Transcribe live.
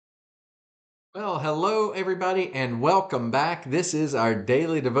Well, hello, everybody, and welcome back. This is our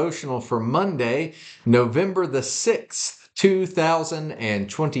daily devotional for Monday, November the 6th,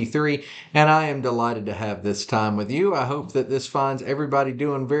 2023, and I am delighted to have this time with you. I hope that this finds everybody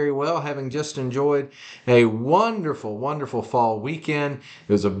doing very well, having just enjoyed a wonderful, wonderful fall weekend.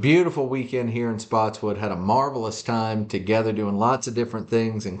 It was a beautiful weekend here in Spotswood. Had a marvelous time together doing lots of different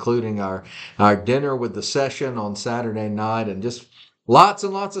things, including our dinner with the session on Saturday night, and just lots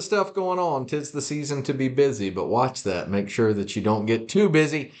and lots of stuff going on. 'Tis the season to be busy, but watch that. Make sure that you don't get too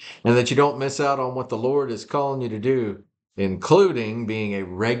busy and that you don't miss out on what the Lord is calling you to do, including being a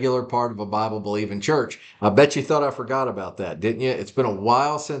regular part of a Bible believing church. I bet you thought I forgot about that, didn't you? It's been a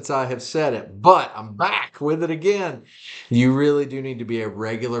while since I have said it, but I'm back with it again. You really do need to be a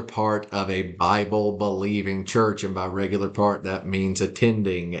regular part of a Bible believing church. And by regular part, that means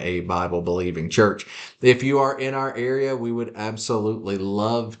attending a Bible believing church. If you are in our area, we would absolutely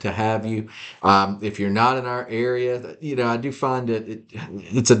love to have you. If you're not in our area, I do find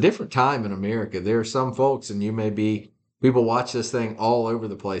it's a different time in America. There are some folks, and people watch this thing all over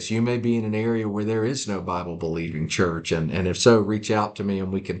the place. You may be in an area where there is no Bible believing church. And if so, reach out to me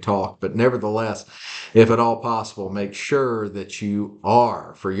and we can talk. But nevertheless, if at all possible, make sure that you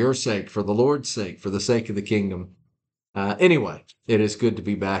are, for your sake, for the Lord's sake, for the sake of the kingdom. Anyway, it is good to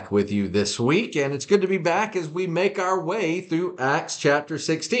be back with you this week, and it's good to be back as we make our way through Acts chapter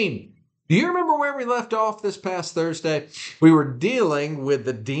 16. Do you remember where we left off this past Thursday? We were dealing with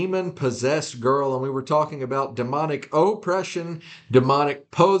the demon-possessed girl, and we were talking about demonic oppression, demonic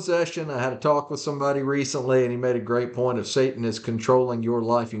possession. I had a talk with somebody recently, and he made a great point of Satan is controlling your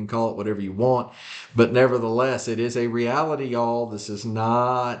life. You can call it whatever you want, but nevertheless, it is a reality, y'all. This is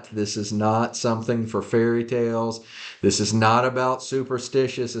not something for fairy tales. This is not about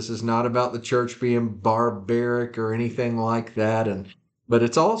superstitious. This is not about the church being barbaric or anything like that. But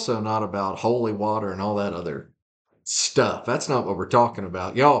it's also not about holy water and all that other stuff. That's not what we're talking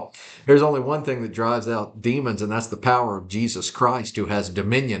about. Y'all, there's only one thing that drives out demons, and that's the power of Jesus Christ, who has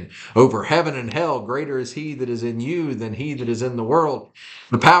dominion over heaven and hell. Greater is he that is in you than he that is in the world.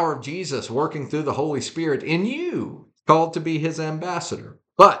 The power of Jesus working through the Holy Spirit in you, called to be his ambassador.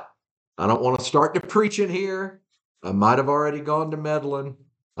 But I don't want to start to preaching here. I might have already gone to meddling.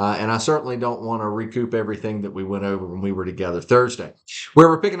 And I certainly don't want to recoup everything that we went over when we were together Thursday. Where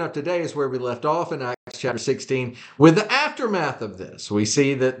we're picking up today is where we left off in Acts chapter 16 with the aftermath of this. We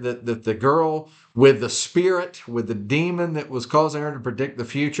see that the girl with the spirit, with the demon that was causing her to predict the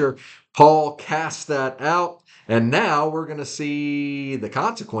future, Paul cast that out. And now we're going to see the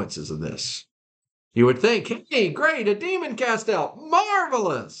consequences of this. You would think, hey, great, a demon cast out.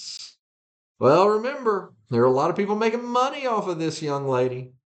 Marvelous. Well, remember, there are a lot of people making money off of this young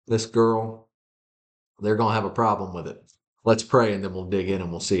lady, this girl. They're going to have a problem with it. Let's pray and then we'll dig in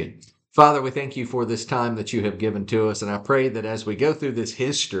and we'll see it. Father, we thank you for this time that you have given to us. And I pray that as we go through this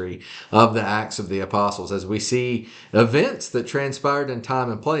history of the Acts of the Apostles, as we see events that transpired in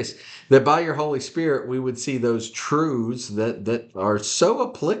time and place, that by your Holy Spirit, we would see those truths that are so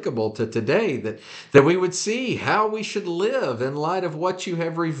applicable to today, that we would see how we should live in light of what you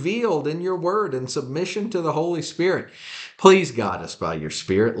have revealed in your word in submission to the Holy Spirit. Please guide us by your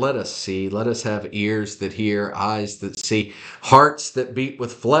Spirit. Let us see. Let us have ears that hear, eyes that see, hearts that beat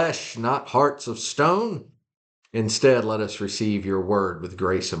with flesh, not hearts of stone. Instead, let us receive your word with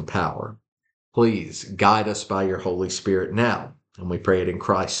grace and power. Please guide us by your Holy Spirit now. And we pray it in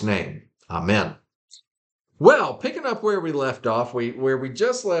Christ's name. Amen. Well, picking up where we left off, where we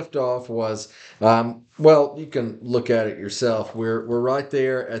just left off was, you can look at it yourself. We're right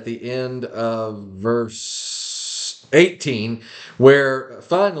there at the end of verse 18, where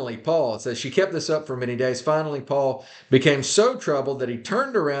finally Paul, it says, she kept this up for many days. Finally, Paul became so troubled that he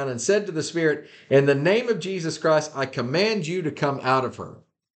turned around and said to the Spirit, in the name of Jesus Christ, I command you to come out of her.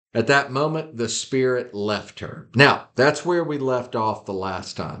 At that moment, the Spirit left her. Now, that's where we left off the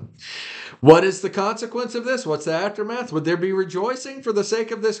last time. What is the consequence of this? What's the aftermath? Would there be rejoicing for the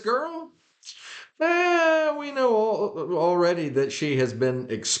sake of this girl? We know already that she has been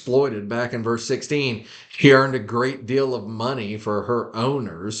exploited. Back in verse 16, she earned a great deal of money for her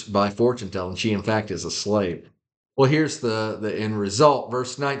owners by fortune telling. She, in fact, is a slave. Well, here's the end result.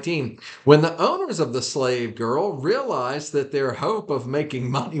 Verse 19, when the owners of the slave girl realized that their hope of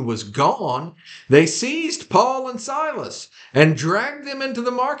making money was gone, they seized Paul and Silas and dragged them into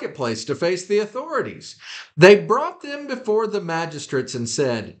the marketplace to face the authorities. They brought them before the magistrates and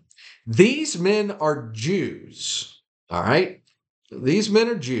said, these men are Jews. All right? These men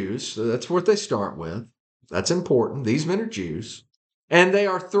are Jews. So that's what they start with. That's important. These men are Jews. And they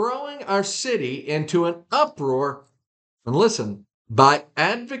are throwing our city into an uproar. And listen, by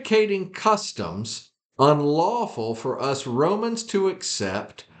advocating customs unlawful for us Romans to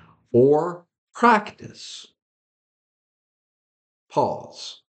accept or practice.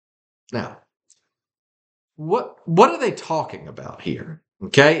 Pause. Now, what are they talking about here?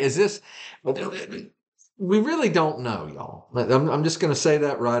 Okay, is this? We really don't know, y'all. I'm just going to say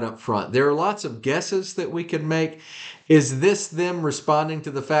that right up front. There are lots of guesses that we could make. Is this them responding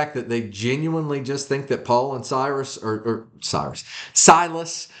to the fact that they genuinely just think that Paul and Silas are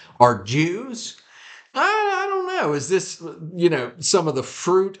Jews? I don't know. Is this, some of the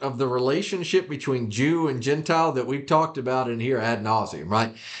fruit of the relationship between Jew and Gentile that we've talked about in here ad nauseum,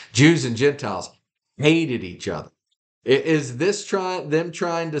 right? Jews and Gentiles hated each other. Is this them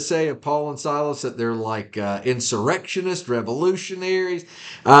trying to say of Paul and Silas that they're like insurrectionists, revolutionaries?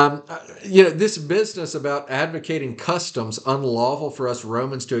 This business about advocating customs unlawful for us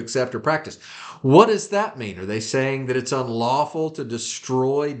Romans to accept or practice. What does that mean? Are they saying that it's unlawful to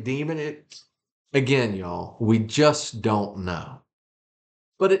destroy Again, y'all, we just don't know.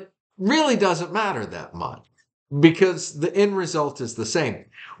 But it really doesn't matter that much because the end result is the same.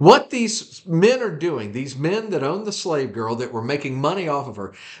 What these men are doing, these men that owned the slave girl that were making money off of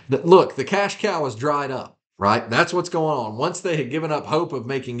her, that look, the cash cow is dried up, right? That's what's going on. Once they had given up hope of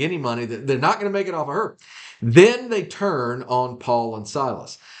making any money, they're not going to make it off of her. Then they turn on Paul and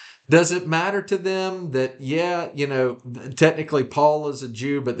Silas. Does it matter to them that, technically Paul is a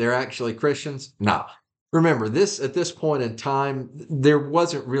Jew, but they're actually Christians? No. Remember, at this point in time, there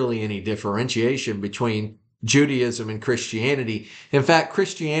wasn't really any differentiation between Judaism and Christianity. In fact,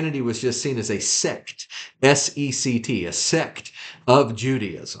 Christianity was just seen as a sect, S-E-C-T, a sect of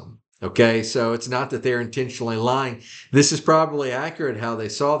Judaism. Okay, so it's not that they're intentionally lying. This is probably accurate how they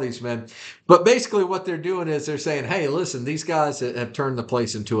saw these men. But basically what they're doing is they're saying, hey, listen, these guys have turned the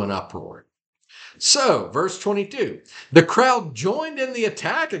place into an uproar. So, verse 22, the crowd joined in the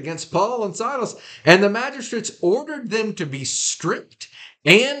attack against Paul and Silas, and the magistrates ordered them to be stripped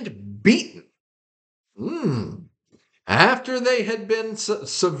and beaten. After they had been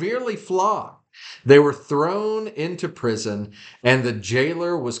severely flogged, they were thrown into prison, and the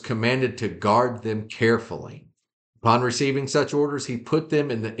jailer was commanded to guard them carefully. Upon receiving such orders, he put them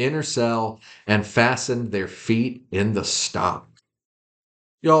in the inner cell and fastened their feet in the stocks.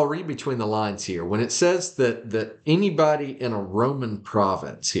 Y'all read between the lines here. When it says that anybody in a Roman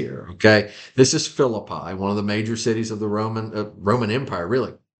province here, okay, this is Philippi, one of the major cities of the Roman Empire,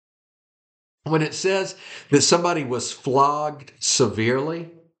 really. When it says that somebody was flogged severely,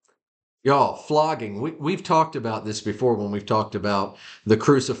 y'all, flogging, we've talked about this before when we've talked about the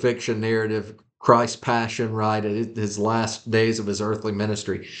crucifixion narrative, Christ's passion, right, at his last days of his earthly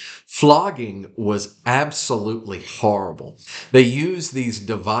ministry. Flogging was absolutely horrible. They used these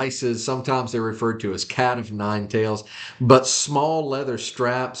devices, sometimes they're referred to as cat of nine tails, but small leather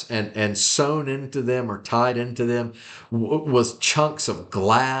straps and sewn into them or tied into them was chunks of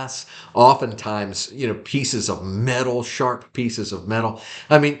glass, oftentimes, pieces of metal, sharp pieces of metal.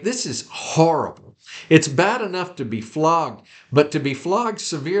 I mean, this is horrible. It's bad enough to be flogged, but to be flogged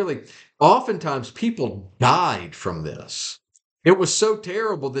severely, oftentimes people died from this. It was so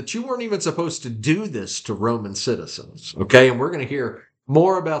terrible that you weren't even supposed to do this to Roman citizens. Okay, and we're going to hear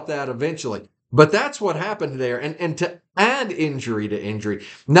more about that eventually. But that's what happened there. And to add injury to injury,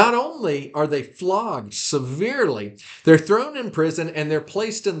 not only are they flogged severely, they're thrown in prison and they're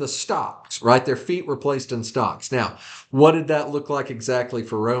placed in the stocks, right? Their feet were placed in stocks. Now, what did that look like exactly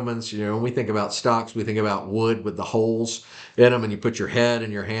for Romans? When we think about stocks, we think about wood with the holes in them and you put your head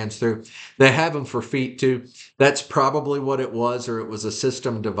and your hands through. They have them for feet too. That's probably what it was, or it was a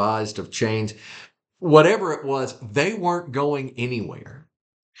system devised of chains. Whatever it was, they weren't going anywhere.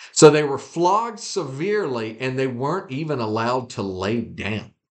 So they were flogged severely and they weren't even allowed to lay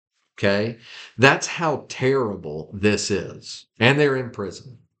down. Okay? That's how terrible this is. And they're in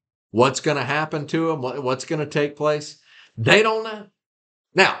prison. What's going to happen to them? What's going to take place? They don't know.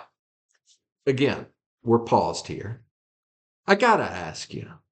 Now, again, we're paused here. I got to ask you,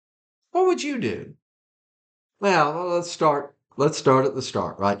 what would you do? Well, let's start at the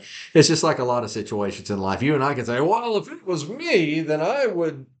start, right? It's just like a lot of situations in life. You and I can say, well, if it was me, then I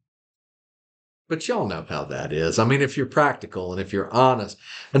would. But y'all know how that is. I mean, if you're practical and if you're honest,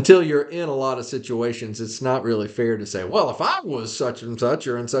 until you're in a lot of situations, it's not really fair to say, well, if I was such and such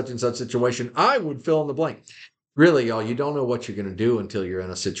or in such and such situation, I would fill in the blank. Really, y'all, you don't know what you're going to do until you're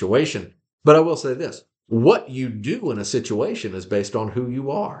in a situation. But I will say this, what you do in a situation is based on who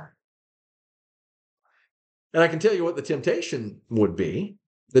you are. And I can tell you what the temptation would be.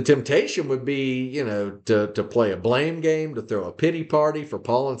 The temptation would be, to play a blame game, to throw a pity party for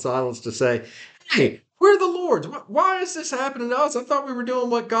Paul and Silas to say, hey, We're the Lord's. Why is this happening to us? I thought we were doing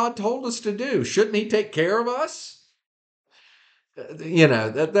what God told us to do. Shouldn't he take care of us?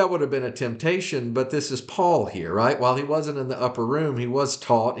 That would have been a temptation, but this is Paul here, right? While he wasn't in the upper room, he was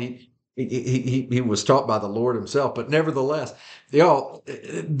taught. He was taught by the Lord himself, but nevertheless,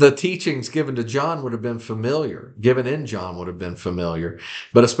 the teachings given to John would have been familiar. Given in John would have been familiar,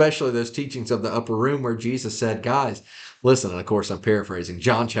 but especially those teachings of the upper room where Jesus said, "Guys, listen." And of course, I'm paraphrasing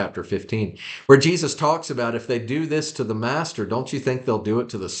John chapter 15, where Jesus talks about if they do this to the master, don't you think they'll do it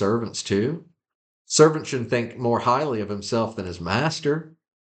to the servants too? Servant shouldn't think more highly of himself than his master.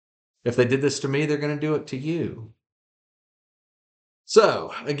 If they did this to me, they're going to do it to you.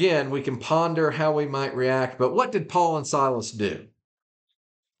 So, again, we can ponder how we might react, but what did Paul and Silas do?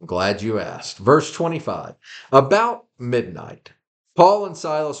 I'm glad you asked. Verse 25. About midnight, Paul and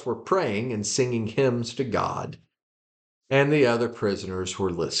Silas were praying and singing hymns to God, and the other prisoners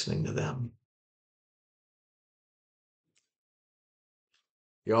were listening to them.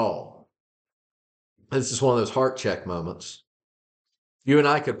 Y'all, this is one of those heart check moments. You and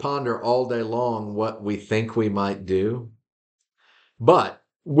I could ponder all day long what we think we might do, but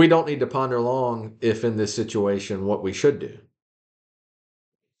we don't need to ponder long if in this situation what we should do.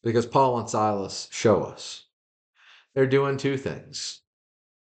 Because Paul and Silas show us. They're doing two things.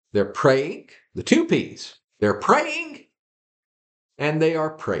 They're praying, the two P's. They're praying and they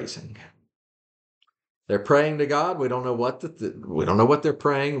are praising. They're praying to God. We don't know what they're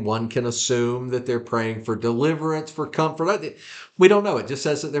praying. One can assume that they're praying for deliverance, for comfort. We don't know. It just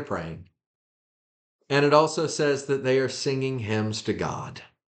says that they're praying. And it also says that they are singing hymns to God.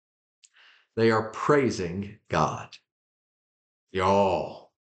 They are praising God.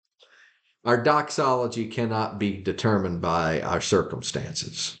 Y'all, our doxology cannot be determined by our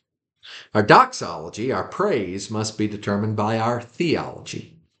circumstances. Our doxology, our praise, must be determined by our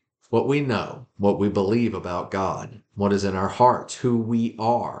theology. What we know, what we believe about God, what is in our hearts, who we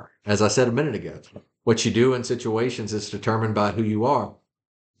are. As I said a minute ago, what you do in situations is determined by who you are.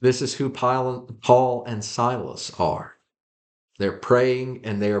 This is who Paul and Silas are. They're praying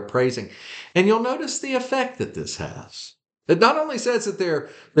and they are praising. And you'll notice the effect that this has. It not only says that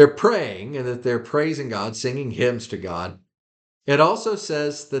they're praying and that they're praising God, singing hymns to God, it also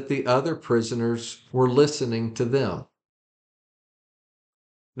says that the other prisoners were listening to them.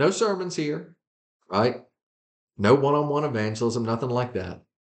 No sermons here, right? No one-on-one evangelism, nothing like that.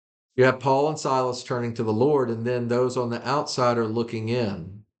 You have Paul and Silas turning to the Lord, and then those on the outside are looking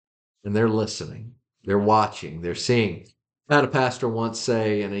in, and they're listening. They're watching. They're seeing. I had a pastor once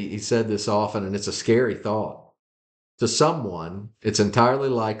say, and he said this often, and it's a scary thought. To someone, it's entirely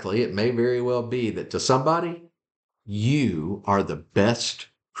likely, it may very well be, that to somebody, you are the best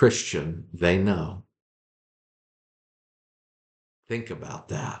Christian they know. Think about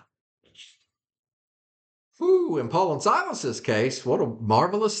that. Whew, in Paul and Silas's case, what a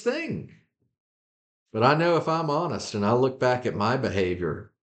marvelous thing. But I know if I'm honest and I look back at my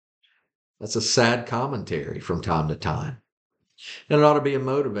behavior, that's a sad commentary from time to time. And it ought to be a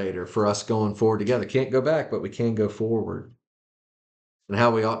motivator for us going forward together. Can't go back, but we can go forward. And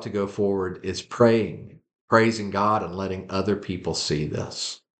how we ought to go forward is praying, praising God, and letting other people see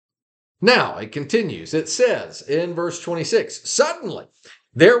this. Now, it continues. It says in verse 26, suddenly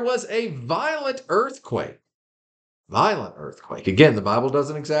there was a violent earthquake. Violent earthquake. Again, the Bible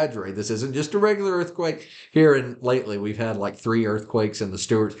doesn't exaggerate. This isn't just a regular earthquake. Here and lately, we've had like 3 earthquakes in the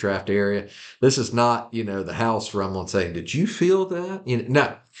Stewart's Draft area. This is not, the house rumbling saying, did you feel that?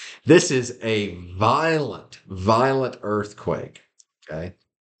 No, this is a violent earthquake. Okay.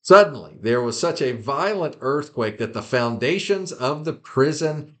 Suddenly, there was such a violent earthquake that the foundations of the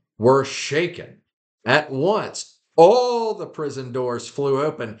prison were shaken. At once, all the prison doors flew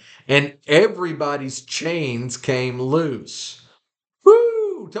open and everybody's chains came loose.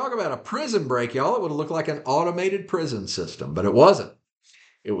 Woo! Talk about a prison break, y'all. It would have looked like an automated prison system, but it wasn't.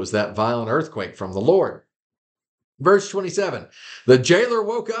 It was that violent earthquake from the Lord. Verse 27, the jailer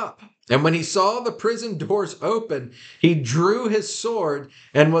woke up, and when he saw the prison doors open, he drew his sword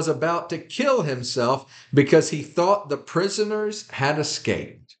and was about to kill himself because he thought the prisoners had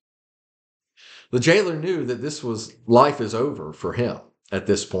escaped. The jailer knew that life is over for him at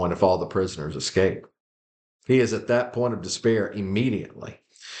this point if all the prisoners escape. He is at that point of despair immediately.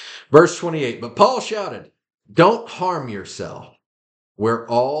 Verse 28, but Paul shouted, don't harm yourself. We're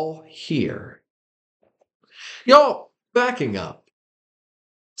all here. Y'all, backing up.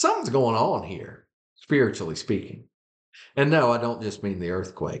 Something's going on here, spiritually speaking. And no, I don't just mean the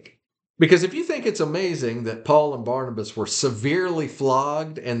earthquake. Because if you think it's amazing that Paul and Barnabas were severely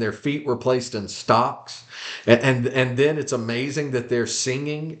flogged and their feet were placed in stocks, and then it's amazing that they're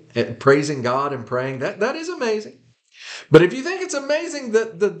singing, praising God and praying, that is amazing. But if you think it's amazing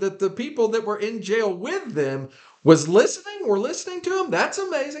that the people that were in jail with them were listening to them, that's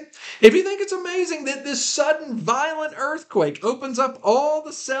amazing. If you think it's amazing that this sudden violent earthquake opens up all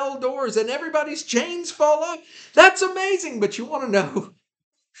the cell doors and everybody's chains fall off, that's amazing. But you want to know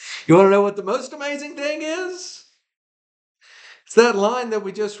what the most amazing thing is? It's that line that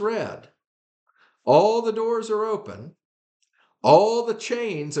we just read. All the doors are open. All the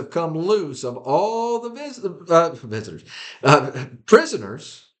chains have come loose of all the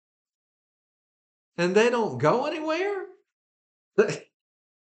prisoners, and they don't go anywhere. They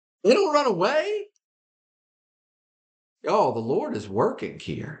don't run away. Oh, the Lord is working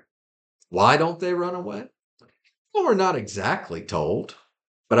here. Why don't they run away? Well, we're not exactly told,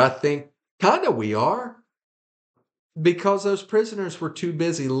 but I think kind of we are, because those prisoners were too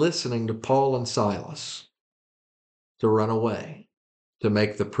busy listening to Paul and Silas to run away, to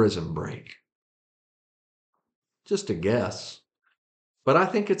make the prison break. Just a guess. But I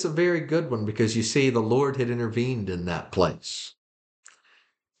think it's a very good one because you see, the Lord had intervened in that place.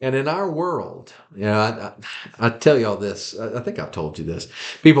 And in our world, I tell y'all this. I think I've told you this.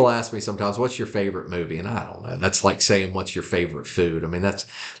 People ask me sometimes, "What's your favorite movie?" And I don't know. That's like saying, "What's your favorite food?" I mean,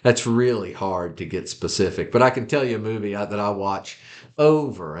 that's really hard to get specific. But I can tell you a movie that I watch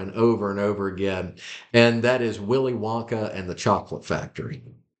over and over and over again, and that is Willy Wonka and the Chocolate Factory.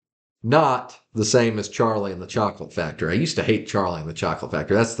 Not the same as Charlie and the Chocolate Factory. I used to hate Charlie and the Chocolate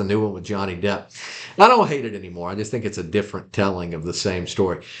Factory. That's the new one with Johnny Depp. I don't hate it anymore. I just think it's a different telling of the same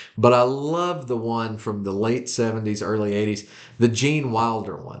story. But I love the one from the late 70s, early 80s, the Gene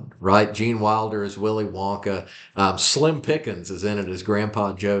Wilder one, right? Gene Wilder is Willy Wonka. Slim Pickens is in it as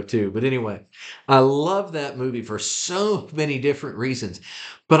Grandpa Joe, too. But anyway, I love that movie for so many different reasons.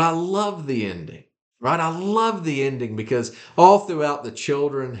 But I love the ending. Right, I love the ending because all throughout the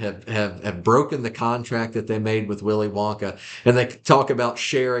children have broken the contract that they made with Willy Wonka, and they talk about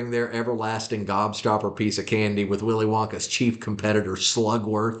sharing their everlasting gobstopper piece of candy with Willy Wonka's chief competitor,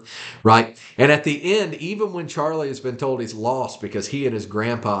 Slugworth, right? And at the end, even when Charlie has been told he's lost because he and his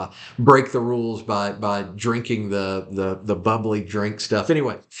grandpa break the rules by drinking the bubbly drink stuff.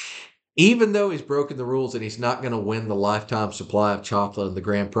 Anyway, even though he's broken the rules and he's not going to win the lifetime supply of chocolate and the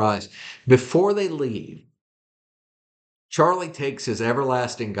grand prize, before they leave, Charlie takes his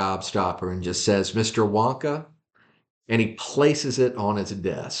everlasting gobstopper and just says, "Mr. Wonka," and he places it on his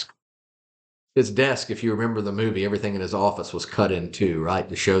desk. His desk, if you remember the movie, everything in his office was cut in two, right,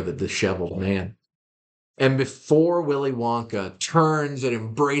 to show the disheveled man. And before Willy Wonka turns and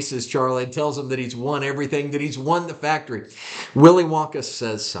embraces Charlie and tells him that he's won everything, that he's won the factory, Willy Wonka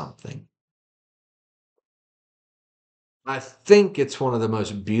says something. I think it's one of the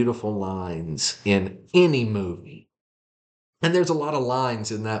most beautiful lines in any movie. And there's a lot of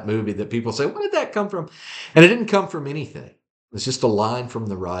lines in that movie that people say, "Where did that come from?" And it didn't come from anything. It's just a line from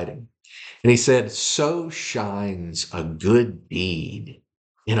the writing. And he said, "So shines a good deed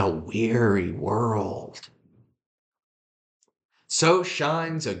in a weary world. So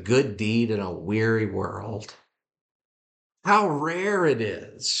shines a good deed in a weary world." How rare it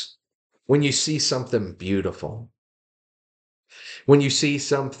is when you see something beautiful, when you see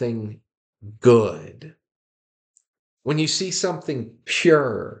something good, when you see something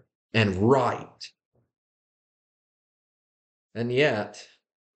pure and right. And yet,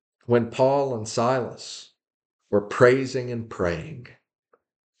 when Paul and Silas were praising and praying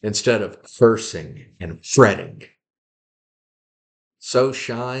instead of cursing and fretting, so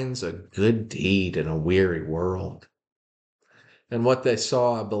shines a good deed in a weary world. And what they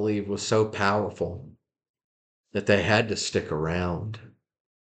saw, I believe, was so powerful that they had to stick around.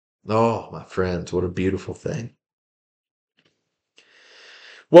 Oh, my friends, what a beautiful thing.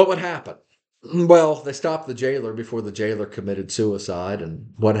 What would happen? Well, they stopped the jailer before the jailer committed suicide,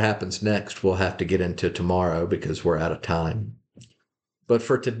 and what happens next we'll have to get into tomorrow because we're out of time. But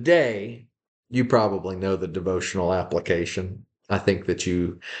for today, you probably know the devotional application. I think that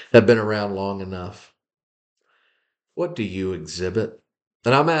you have been around long enough. What do you exhibit?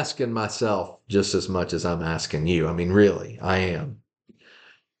 And I'm asking myself just as much as I'm asking you. I mean, really, I am.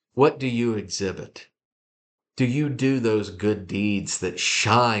 What do you exhibit? Do you do those good deeds that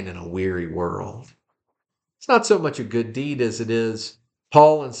shine in a weary world? It's not so much a good deed as it is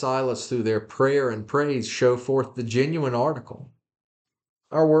Paul and Silas, through their prayer and praise, show forth the genuine article.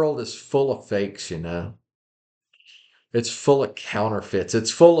 Our world is full of fakes, you know. It's full of counterfeits.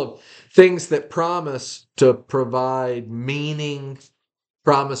 It's full of things that promise to provide meaning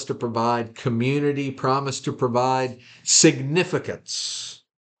promise to provide community, promise to provide significance,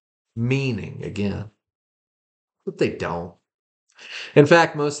 meaning again. But they don't. In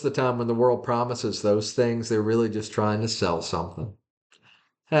fact, most of the time when the world promises those things, they're really just trying to sell something.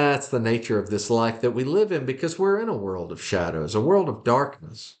 That's the nature of this life that we live in because we're in a world of shadows, a world of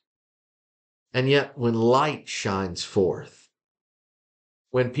darkness. And yet, when light shines forth,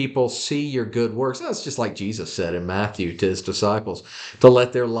 when people see your good works, that's just like Jesus said in Matthew to his disciples, to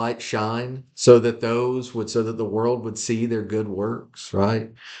let their light shine so that the world would see their good works,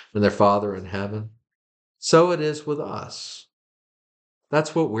 right? And their Father in heaven. So it is with us.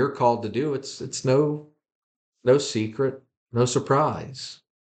 That's what we're called to do. It's no secret, no surprise.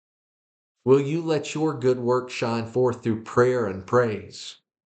 Will you let your good work shine forth through prayer and praise?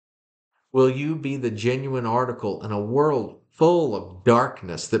 Will you be the genuine article in a world full of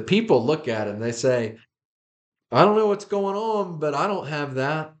darkness that people look at and they say, I don't know what's going on, but I don't have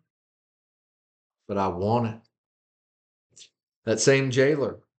that, but I want it. That same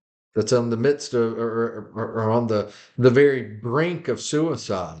jailer that's on the midst of or on the very brink of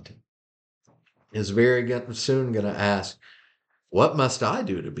suicide is soon going to ask, what must I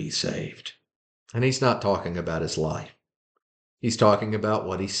do to be saved? And he's not talking about his life. He's talking about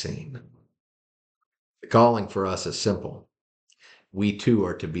what he's seen. The calling for us is simple. We too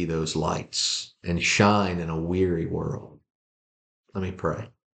are to be those lights and shine in a weary world. Let me pray.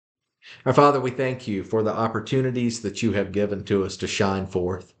 Our Father, we thank you for the opportunities that you have given to us to shine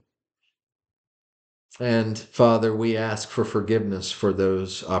forth. And Father, we ask for forgiveness for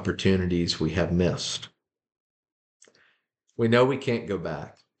those opportunities we have missed. We know we can't go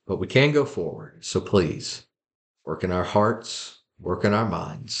back, but we can go forward. So please, work in our hearts, work in our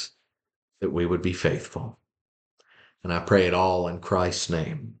minds, that we would be faithful. And I pray it all in Christ's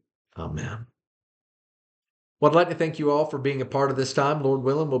name. Amen. Well, I'd like to thank you all for being a part of this time. Lord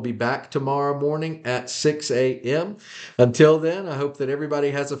willing, we'll be back tomorrow morning at 6 a.m. Until then, I hope that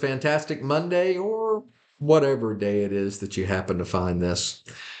everybody has a fantastic Monday or whatever day it is that you happen to find this.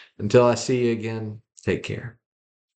 Until I see you again, take care.